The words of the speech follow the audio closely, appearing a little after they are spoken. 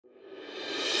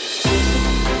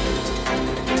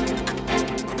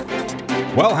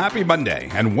Well, happy Monday,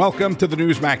 and welcome to the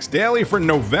Newsmax Daily for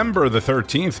November the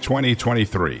 13th,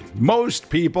 2023. Most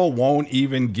people won't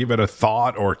even give it a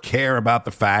thought or care about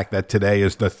the fact that today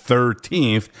is the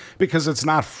 13th because it's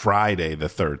not Friday the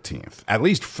 13th. At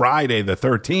least Friday the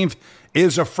 13th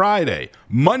is a Friday.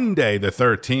 Monday the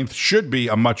 13th should be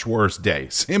a much worse day,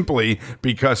 simply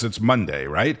because it's Monday,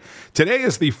 right? Today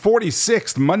is the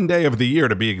 46th Monday of the year,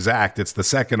 to be exact. It's the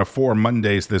second of 4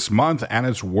 Mondays this month, and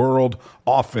it's World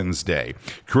Orphans Day,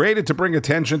 created to bring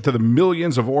attention to the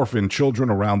millions of orphan children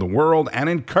around the world and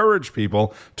encourage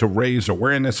people to raise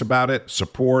awareness about it,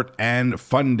 support, and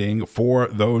funding for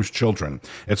those children.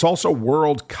 It's also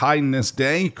World Kindness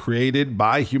Day, created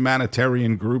by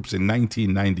humanitarian groups in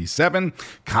 1997.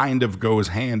 Kind of goes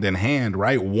hand in hand,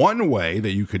 right? One way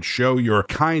that you could show your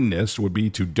kindness would be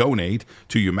to donate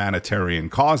to humanitarian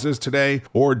causes today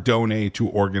or donate to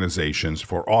organizations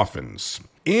for orphans.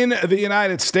 In the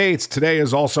United States, today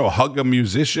is also Hug a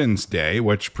Musician's Day,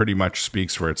 which pretty much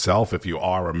speaks for itself. If you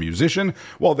are a musician,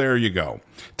 well, there you go.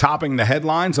 Topping the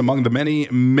headlines, among the many,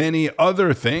 many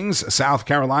other things, South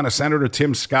Carolina Senator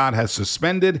Tim Scott has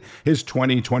suspended his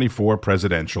 2024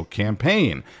 presidential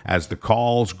campaign as the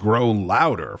calls grow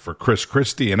louder for Chris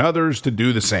Christie and others to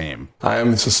do the same. I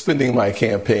am suspending my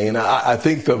campaign. I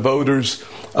think the voters,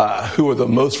 who are the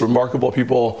most remarkable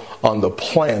people on the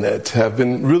planet, have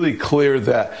been really clear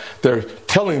that they're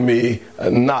telling me,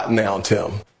 not now,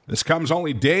 Tim. This comes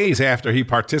only days after he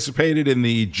participated in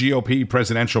the GOP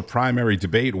presidential primary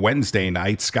debate Wednesday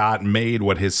night. Scott made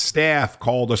what his staff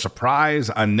called a surprise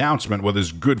announcement with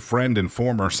his good friend and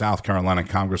former South Carolina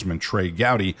Congressman Trey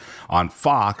Gowdy on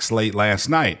Fox late last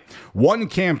night. One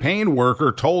campaign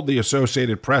worker told the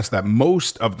Associated Press that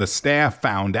most of the staff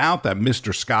found out that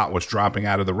Mr. Scott was dropping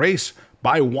out of the race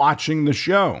by watching the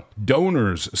show.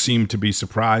 Donors seemed to be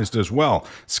surprised as well.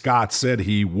 Scott said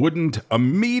he wouldn't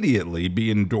immediately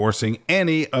be endorsing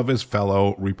any of his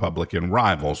fellow Republican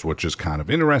rivals, which is kind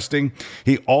of interesting.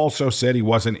 He also said he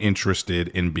wasn't interested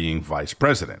in being vice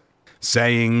president,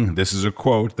 saying, this is a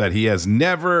quote, that has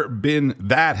never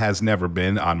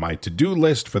been on my to-do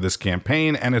list for this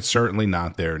campaign, and it's certainly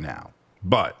not there now.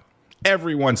 But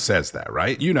everyone says that,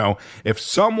 right? You know, if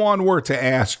someone were to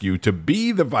ask you to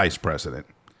be the vice president,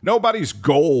 nobody's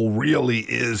goal really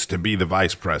is to be the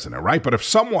vice president, right? But if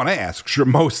someone asks, you're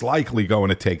most likely going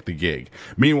to take the gig.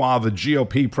 Meanwhile, the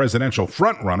GOP presidential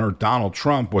frontrunner, Donald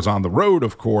Trump, was on the road,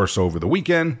 of course, over the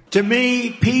weekend. To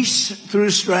me, peace through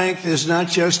strength is not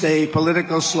just a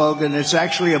political slogan. It's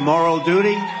actually a moral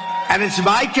duty. And it's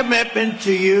my commitment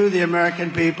to you, the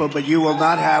American people, but you will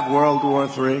not have World War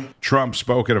III. Trump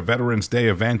spoke at a Veterans Day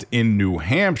event in New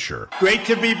Hampshire. Great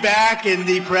to be back in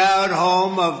the proud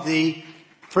home of the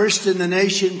First in the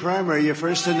Nation primary, your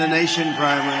First in the Nation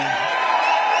primary.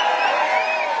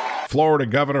 Florida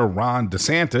Governor Ron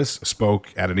DeSantis spoke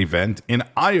at an event in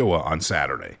Iowa on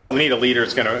Saturday. We need a leader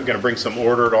that's going to bring some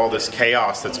order to all this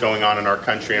chaos that's going on in our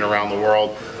country and around the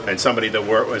world. And somebody that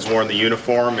has worn the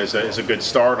uniform is a good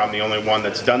start. I'm the only one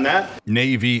that's done that.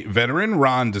 Navy veteran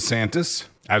Ron DeSantis.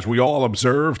 As we all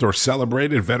observed or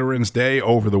celebrated Veterans Day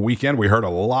over the weekend, we heard a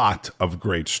lot of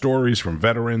great stories from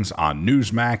veterans on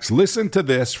Newsmax. Listen to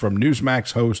this from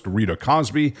Newsmax host Rita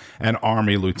Cosby and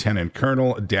Army Lieutenant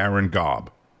Colonel Darren Gobb.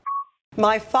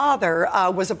 My father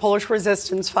was a Polish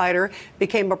resistance fighter,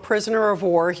 became a prisoner of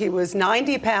war. He was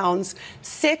 90 pounds,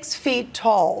 6 feet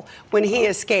tall when he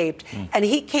escaped. And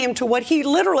he came to what he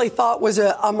literally thought was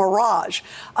a mirage.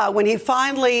 When he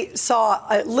finally saw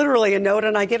literally a note,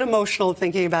 and I get emotional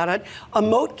thinking about it, a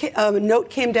note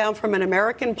came down from an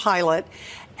American pilot,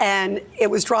 and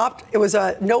it was dropped. It was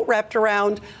a note wrapped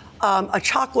around a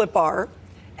chocolate bar.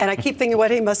 And I keep thinking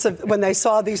what he must have, when they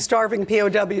saw these starving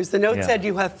POWs, the note said,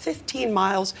 you have 15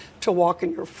 miles to walk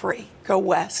and you're free. Go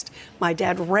west. My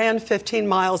dad ran 15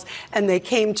 miles and they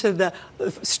came to the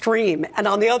stream. And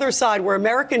on the other side were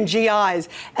American GIs,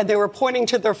 and they were pointing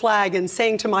to their flag and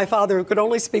saying to my father, who could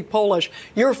only speak Polish,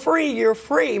 you're free, you're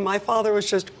free. My father was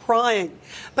just crying.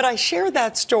 But I share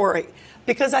that story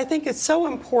because I think it's so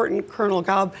important, Colonel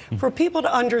Gobb, for people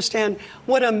to understand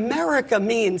what America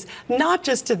means, not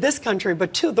just to this country,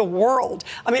 but to the world.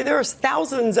 I mean, there are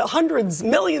thousands, hundreds,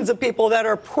 millions of people that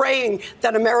are praying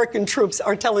that American troops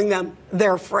are telling them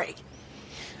they're free.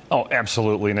 Oh,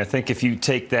 absolutely. And I think if you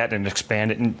take that and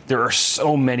expand it, and there are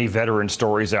so many veteran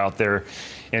stories out there,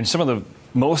 and some of the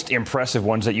most impressive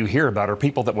ones that you hear about are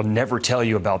people that will never tell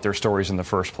you about their stories in the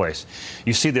first place.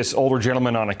 You see this older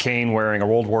gentleman on a cane wearing a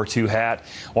World War II hat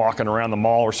walking around the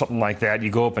mall or something like that. You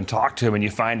go up and talk to him and you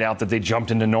find out that they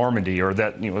jumped into Normandy, or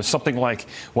that, something like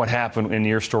what happened in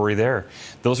your story there.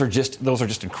 Those are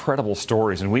just incredible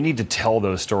stories, and we need to tell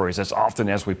those stories as often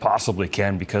as we possibly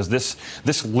can, because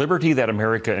this liberty that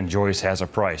America enjoys has a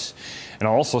price. And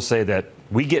I'll also say that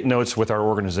we get notes with our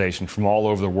organization from all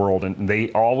over the world, and they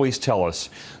always tell us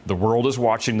the world is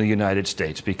watching the United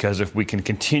States, because if we can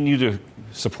continue to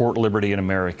support liberty in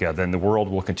America, then the world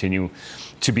will continue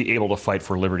to be able to fight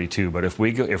for liberty too. But if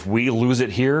we lose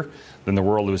it here, then the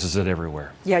world loses it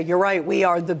everywhere. Yeah, you're right. We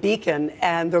are the beacon,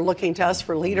 and they're looking to us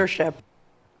for leadership.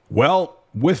 Well,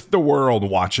 with the world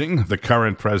watching, the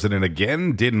current president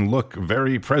again didn't look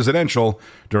very presidential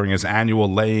during his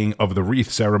annual laying of the wreath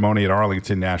ceremony at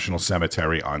Arlington National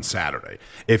Cemetery on Saturday.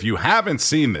 If you haven't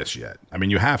seen this yet,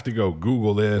 you have to go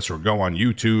Google this or go on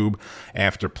YouTube.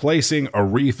 After placing a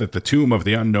wreath at the tomb of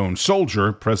the unknown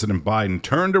soldier, President Biden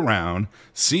turned around,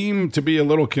 seemed to be a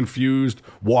little confused,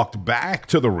 walked back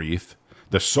to the wreath.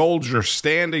 The soldier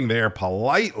standing there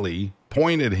politely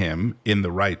pointed him in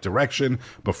the right direction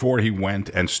before he went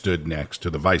and stood next to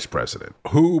the vice president,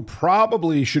 who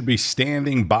probably should be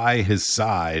standing by his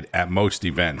side at most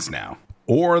events now,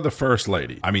 or the first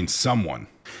lady. Someone.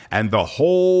 And the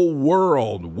whole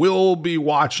world will be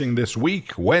watching this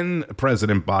week when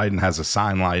President Biden has a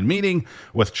sideline meeting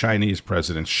with Chinese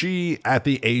President Xi at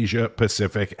the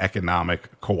Asia-Pacific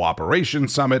Economic Cooperation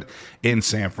Summit in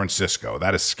San Francisco.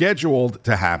 That is scheduled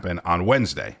to happen on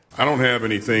Wednesday. I don't have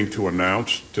anything to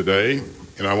announce today,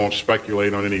 and I won't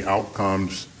speculate on any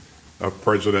outcomes of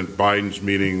President Biden's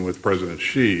meeting with President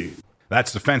Xi.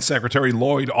 That's Defense Secretary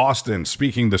Lloyd Austin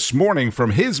speaking this morning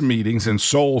from his meetings in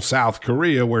Seoul, South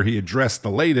Korea, where he addressed the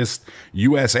latest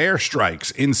U.S.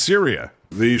 airstrikes in Syria.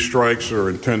 These strikes are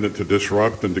intended to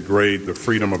disrupt and degrade the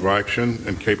freedom of action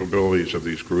and capabilities of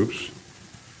these groups,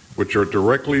 which are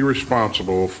directly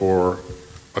responsible for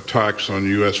attacks on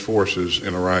U.S. forces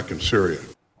in Iraq and Syria.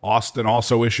 Austin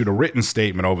also issued a written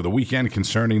statement over the weekend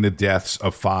concerning the deaths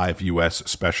of 5 U.S.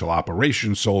 Special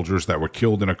Operations soldiers that were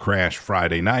killed in a crash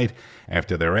Friday night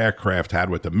after their aircraft had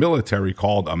what the military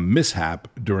called a mishap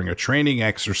during a training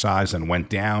exercise and went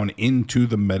down into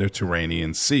the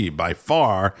Mediterranean Sea. By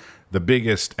far the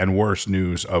biggest and worst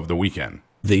news of the weekend.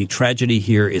 The tragedy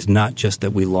here is not just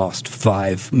that we lost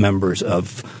 5 members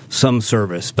of some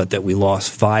service, but that we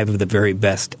lost 5 of the very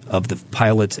best of the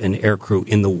pilots and aircrew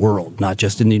in the world, not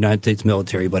just in the United States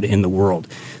military, but in the world.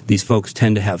 These folks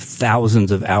tend to have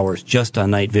thousands of hours just on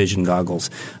night vision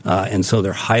goggles, and so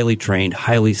they're highly trained,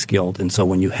 highly skilled. And so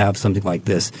when you have something like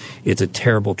this, it's a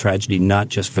terrible tragedy, not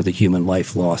just for the human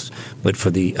life lost, but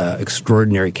for the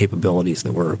extraordinary capabilities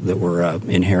that were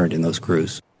inherent in those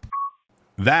crews.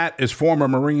 That is former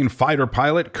Marine fighter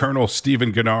pilot Colonel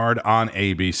Stephen Gennard on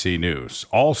ABC News.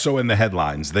 Also in the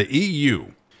headlines, the EU,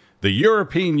 the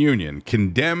European Union,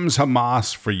 condemns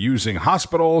Hamas for using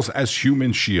hospitals as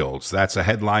human shields. That's a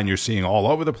headline you're seeing all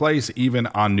over the place, even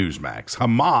on Newsmax.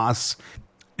 Hamas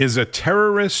is a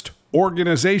terrorist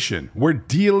organization. We're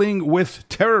dealing with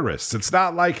terrorists. It's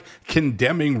not like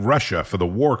condemning Russia for the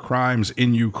war crimes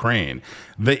in Ukraine.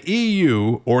 The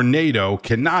EU or NATO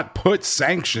cannot put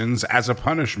sanctions as a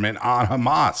punishment on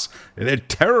Hamas. They're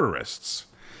terrorists.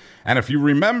 And if you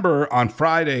remember on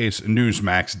Friday's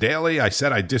Newsmax Daily, I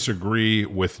said I disagree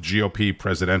with GOP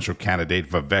presidential candidate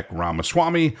Vivek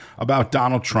Ramaswamy about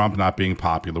Donald Trump not being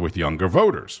popular with younger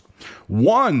voters.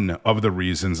 One of the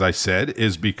reasons I said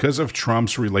is because of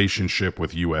Trump's relationship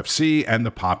with UFC and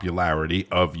the popularity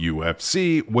of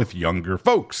UFC with younger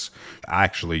folks.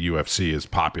 Actually, UFC is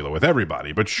popular with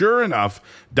everybody. But sure enough,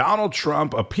 Donald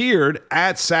Trump appeared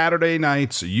at Saturday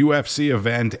night's UFC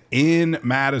event in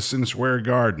Madison Square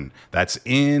Garden. That's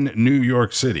in New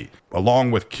York City,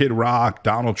 along with Kid Rock,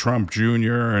 Donald Trump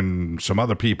Jr., and some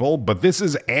other people. But this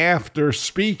is after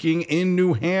speaking in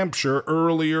New Hampshire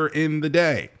earlier in the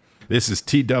day. This is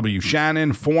T.W.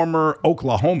 Shannon, former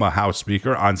Oklahoma House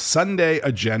Speaker, on Sunday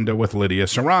Agenda with Lydia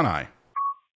Serrani.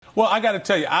 Well, I got to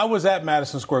tell you, I was at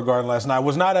Madison Square Garden last night. I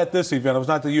was not at this event. I was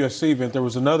not the UFC event. There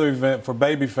was another event for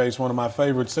Babyface, one of my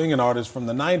favorite singing artists from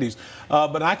the 90s.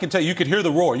 But I can tell you, you could hear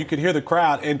the roar. You could hear the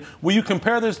crowd. And will you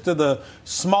compare this to the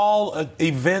small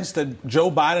events that Joe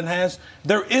Biden has?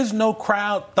 There is no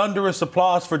crowd thunderous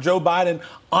applause for Joe Biden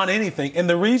on anything. And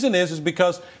the reason is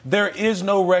because there is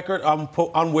no record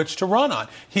on which to run on.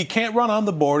 He can't run on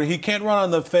the border. He can't run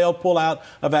on the failed pullout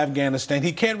of Afghanistan.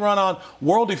 He can't run on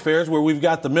world affairs where we've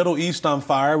got the Middle East on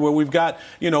fire, where we've got,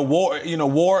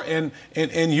 war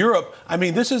in Europe. I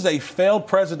mean, this is a failed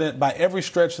president by every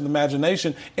stretch of the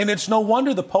imagination. And it's no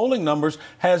wonder the polling numbers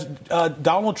has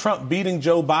Donald Trump beating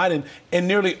Joe Biden in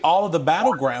nearly all of the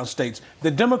battleground states.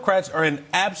 The Democrats are in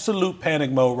absolute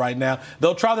panic mode right now.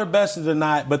 They'll try their best to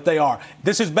deny it, but they are.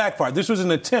 This is backfired. This was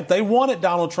an attempt. They wanted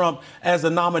Donald Trump as the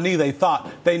nominee, they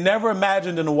thought. They never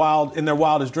imagined in their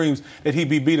wildest dreams that he'd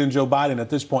be beating Joe Biden at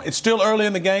this point. It's still early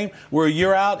in the game. We're a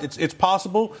year out. It's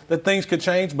possible that things could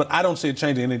change, but I don't see it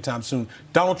changing anytime soon.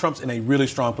 Donald Trump's in a really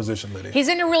strong position, Lydia. He's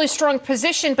in a really strong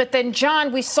position, but then,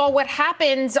 John, we saw what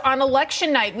happened on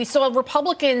election night. We saw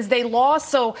Republicans, they lost.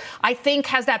 So I think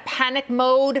has that panic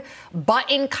mode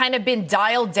button kind of been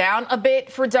dialed down a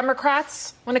bit for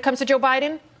Democrats when it comes to Joe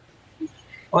Biden?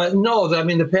 No, I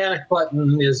mean, the panic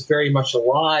button is very much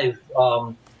alive.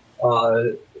 Look,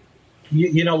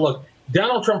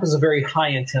 Donald Trump is a very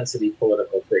high-intensity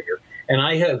political figure. And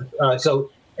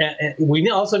we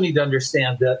also need to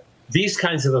understand that these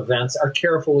kinds of events are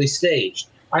carefully staged.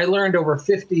 I learned over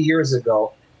 50 years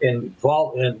ago,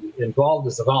 involved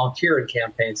as a volunteer in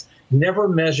campaigns, never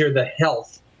measure the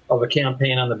health of a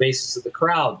campaign on the basis of the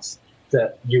crowds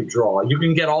that you draw. You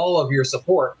can get all of your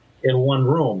support in one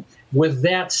room. With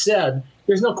that said,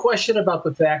 there's no question about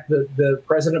the fact that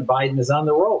President Biden is on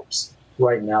the ropes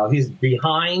right now. He's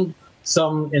behind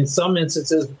in some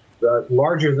instances,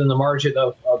 larger than the margin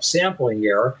of sampling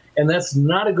error. And that's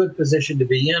not a good position to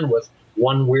be in with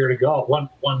 1 year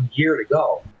to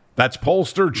go. That's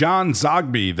pollster John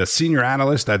Zogby, the senior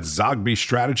analyst at Zogby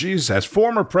Strategies. As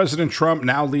former President Trump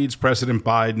now leads President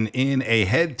Biden in a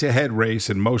head-to-head race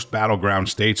in most battleground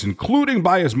states, including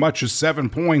by as much as 7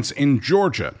 points in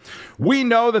Georgia. We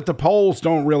know that the polls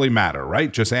don't really matter,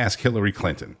 right? Just ask Hillary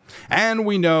Clinton. And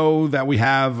we know that we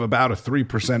have about a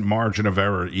 3% margin of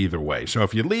error either way. So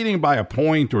if you're leading by a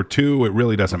point or two, it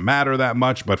really doesn't matter that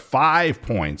much. But 5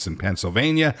 points in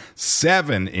Pennsylvania,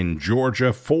 7 in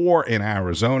Georgia, 4 in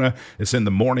Arizona. It's in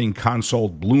the Morning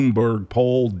Consult Bloomberg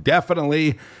poll.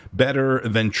 Definitely better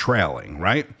than trailing,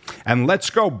 right? And let's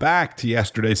go back to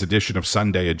yesterday's edition of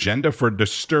Sunday Agenda for a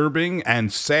disturbing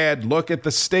and sad look at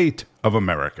the state of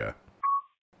America.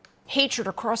 Hatred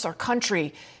across our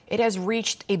country, it has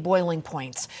reached a boiling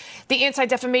point. The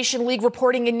Anti-Defamation League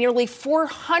reporting a nearly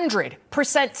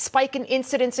 400% spike in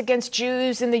incidents against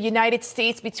Jews in the United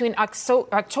States between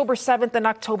October 7th and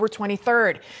October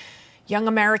 23rd. Young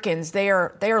Americans, they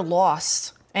are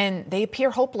lost and they appear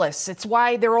hopeless. It's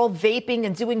why they're all vaping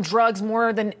and doing drugs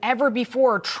more than ever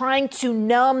before, trying to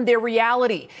numb their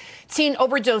reality. Teen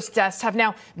overdose deaths have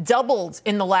now doubled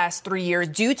in the last 3 years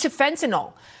due to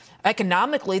fentanyl.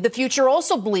 Economically, the future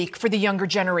also bleak for the younger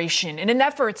generation. In an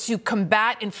effort to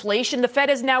combat inflation, the Fed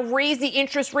has now raised the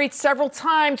interest rate several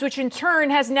times, which in turn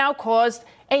has now caused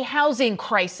a housing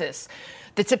crisis.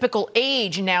 The typical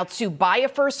age now to buy a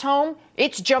first home,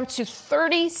 it's jumped to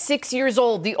 36 years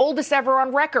old, the oldest ever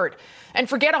on record. And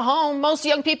forget a home, most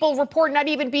young people report not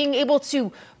even being able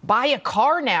to buy a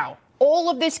car now. All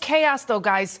of this chaos, though,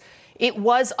 guys, it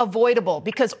was avoidable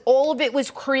because all of it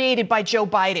was created by Joe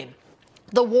Biden.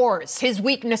 The wars, his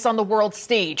weakness on the world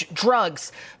stage,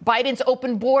 drugs, Biden's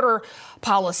open border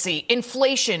policy,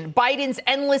 inflation, Biden's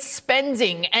endless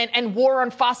spending, and war on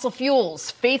fossil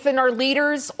fuels. Faith in our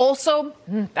leaders, also,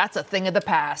 that's a thing of the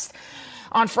past.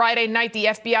 On Friday night, the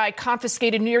FBI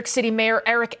confiscated New York City Mayor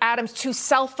Eric Adams' 2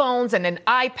 cell phones and an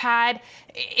iPad.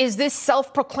 Is this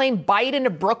self-proclaimed Biden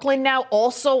of Brooklyn now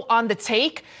also on the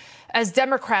take? As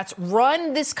Democrats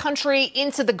run this country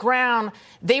into the ground,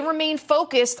 they remain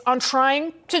focused on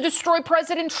trying to destroy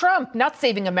President Trump, not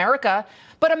saving America.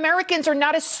 But Americans are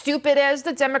not as stupid as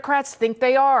the Democrats think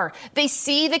they are. They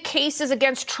see the cases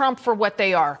against Trump for what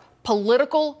they are.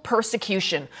 Political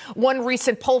persecution. One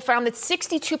recent poll found that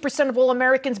 62% of all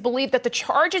Americans believe that the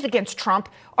charges against Trump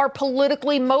are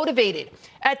politically motivated.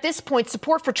 At this point,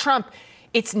 support for Trump,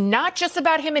 it's not just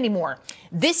about him anymore.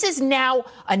 This is now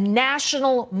a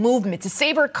national movement to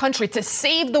save our country, to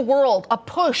save the world, a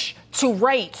push to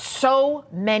right so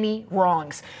many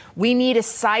wrongs. We need a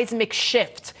seismic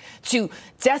shift to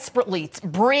desperately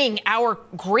bring our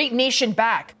great nation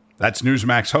back. That's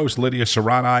Newsmax host Lydia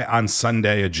Serrani on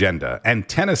Sunday Agenda. And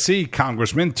Tennessee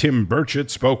Congressman Tim Burchett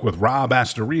spoke with Rob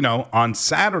Astorino on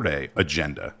Saturday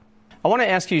Agenda. I want to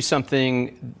ask you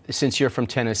something, since you're from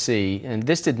Tennessee, and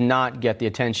this did not get the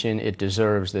attention it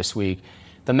deserves this week.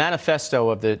 The manifesto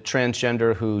of the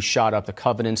transgender who shot up the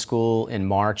Covenant School in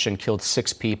March and killed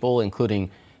 6 people,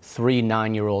 including 3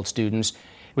 9-year-old students,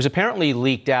 It was apparently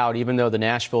leaked out, even though the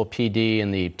Nashville PD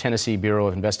and the Tennessee Bureau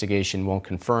of Investigation won't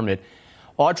confirm it.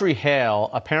 Audrey Hale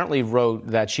apparently wrote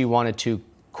that she wanted to,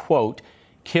 quote,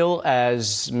 kill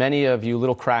as many of you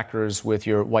little crackers with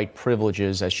your white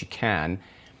privileges as she can.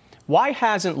 Why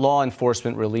hasn't law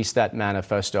enforcement released that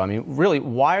manifesto? I mean, really,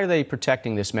 why are they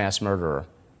protecting this mass murderer?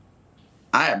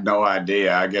 I have no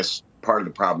idea. I guess part of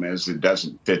the problem is it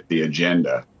doesn't fit the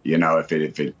agenda. You know, if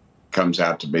it comes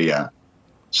out to be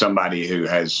somebody who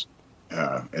has,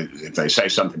 if they say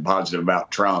something positive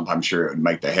about Trump, I'm sure it would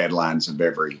make the headlines of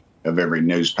every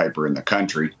newspaper in the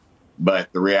country.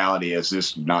 But the reality is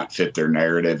this does not fit their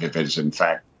narrative. If it's in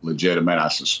fact legitimate, I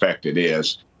suspect it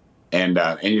is. And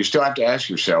you still have to ask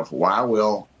yourself, why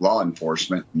will law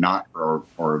enforcement not, or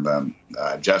the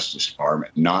Justice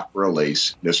Department not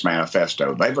release this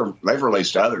manifesto? They've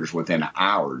released others within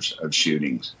hours of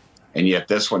shootings, and yet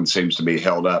this one seems to be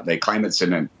held up. They claim it's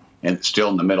still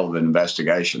in the middle of an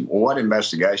investigation. Well, what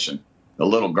investigation? The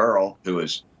little girl who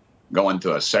was going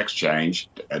through a sex change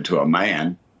to a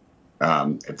man,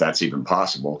 if that's even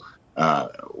possible,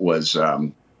 was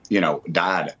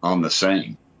died on the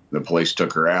scene. The police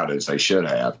took her out, as they should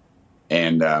have.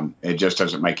 And it just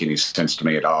doesn't make any sense to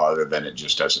me at all, other than it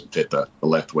just doesn't fit the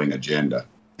left-wing agenda.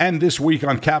 And this week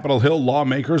on Capitol Hill,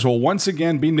 lawmakers will once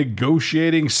again be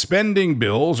negotiating spending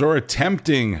bills, or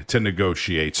attempting to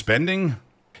negotiate spending.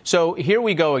 So here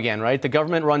we go again, right? The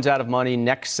government runs out of money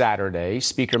next Saturday.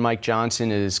 Speaker Mike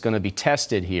Johnson is going to be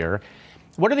tested here.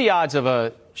 What are the odds of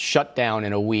a shutdown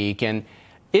in a week? And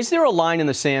is there a line in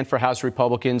the sand for House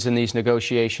Republicans in these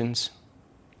negotiations?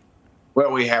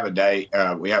 Well, we have a day.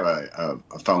 We have a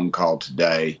phone call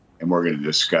today, and we're going to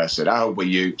discuss it. I hope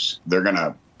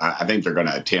I think they're going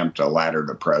to attempt a laddered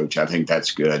approach. I think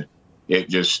that's good. It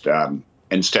just,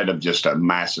 instead of just a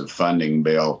massive funding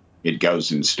bill, it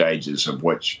goes in stages of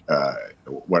what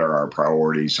are our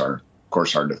priorities. Of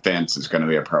course, our defense is going to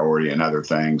be a priority, and other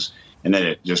things. And then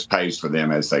it just pays for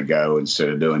them as they go, instead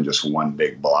of doing just one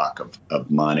big block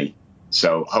of money.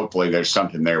 So hopefully there's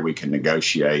something there we can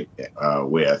negotiate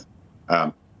with.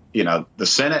 The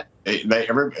Senate,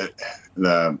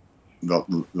 the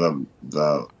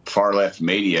far left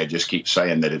media just keeps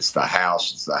saying that it's the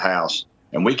House,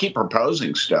 and we keep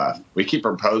proposing stuff.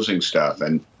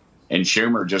 And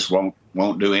Schumer just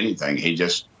won't do anything. He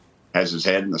just has his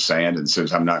head in the sand and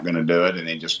says, I'm not going to do it, and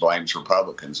he just blames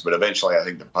Republicans. But eventually I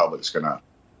think the public's going to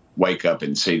wake up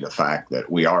and see the fact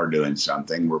that we are doing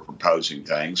something. We're proposing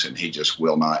things, and he just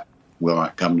will not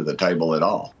come to the table at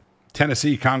all.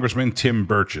 Tennessee Congressman Tim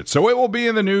Burchett. So it will be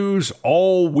in the news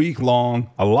all week long.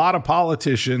 A lot of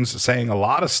politicians saying a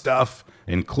lot of stuff,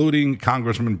 including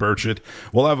Congressman Burchett.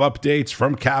 We'll have updates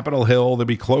from Capitol Hill. There'll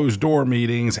be closed-door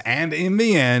meetings. And in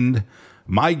the end,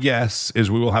 my guess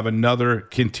is we will have another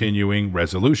continuing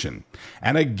resolution.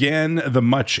 And again, the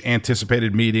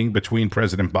much-anticipated meeting between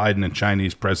President Biden and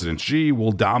Chinese President Xi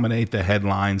will dominate the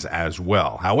headlines as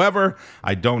well. However,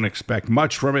 I don't expect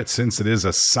much from it, since it is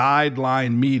a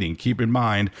sideline meeting. Keep in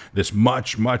mind, this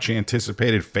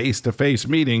much-anticipated face-to-face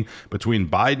meeting between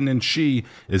Biden and Xi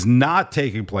is not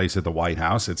taking place at the White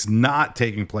House. It's not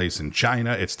taking place in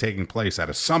China. It's taking place at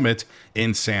a summit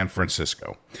in San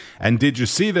Francisco. And did you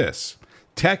see this?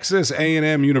 Texas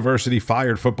A&M University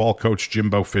fired football coach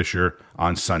Jimbo Fisher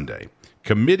on Sunday,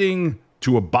 committing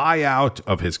to a buyout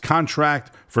of his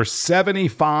contract for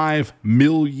 $75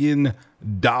 million,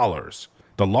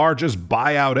 the largest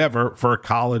buyout ever for a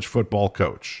college football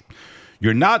coach.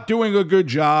 You're not doing a good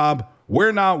job.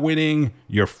 We're not winning.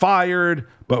 You're fired,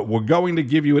 but we're going to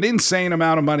give you an insane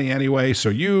amount of money anyway, so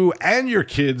you and your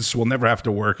kids will never have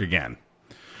to work again.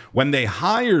 When they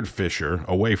hired Fisher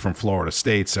away from Florida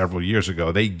State several years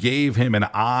ago, they gave him an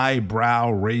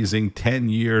eyebrow-raising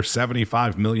 10-year,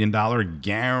 $75 million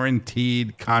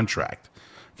guaranteed contract.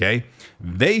 Okay?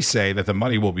 They say that the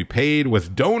money will be paid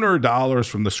with donor dollars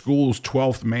from the school's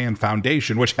 12th Man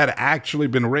Foundation, which had actually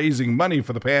been raising money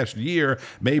for the past year,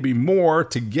 maybe more,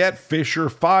 to get Fisher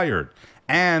fired,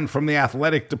 and from the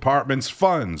athletic department's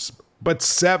funds. But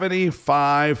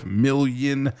 $75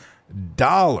 million.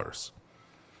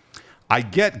 I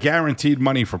get guaranteed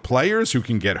money for players who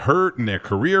can get hurt and their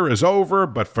career is over,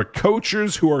 but for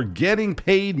coaches who are getting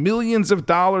paid millions of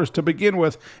dollars to begin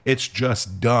with, it's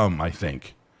just dumb, I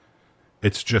think.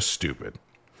 It's just stupid.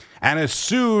 And as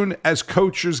soon as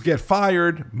coaches get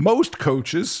fired, most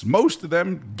of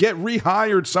them get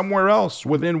rehired somewhere else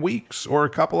within weeks or a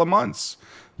couple of months.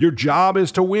 Your job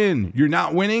is to win. You're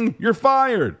not winning, you're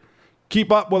fired. Keep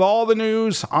up with all the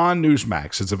news on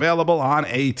Newsmax. It's available on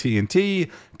AT&T,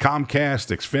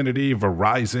 Comcast, Xfinity,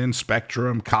 Verizon,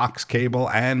 Spectrum, Cox Cable,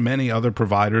 and many other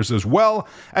providers, as well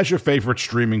as your favorite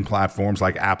streaming platforms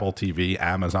like Apple TV,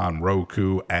 Amazon,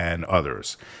 Roku, and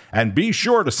others. And be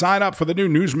sure to sign up for the new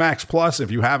Newsmax Plus. If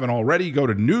you haven't already, go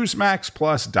to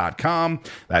newsmaxplus.com.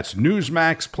 That's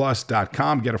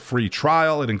newsmaxplus.com. Get a free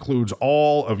trial. It includes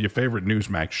all of your favorite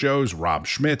Newsmax shows: Rob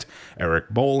Schmidt, Eric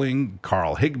Bowling,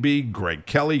 Carl Higbee, Greg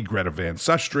Kelly, Greta Van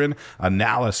Susteren,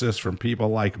 analysis from people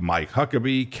like Mike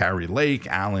Huckabee, Carrie Lake,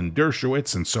 Alan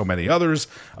Dershowitz, and so many others.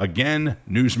 Again,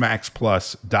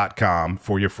 newsmaxplus.com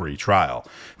for your free trial.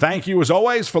 Thank you, as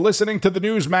always, for listening to the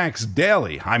Newsmax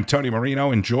Daily. I'm Tony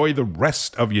Marino. Enjoy the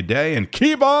rest of your day and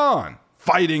keep on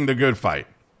fighting the good fight.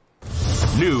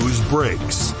 News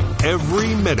breaks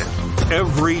every minute,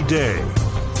 every day.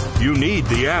 You need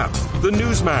the app, the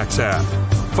Newsmax app.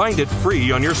 Find it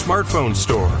free on your smartphone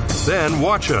store. Then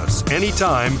watch us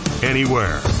anytime,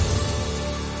 anywhere.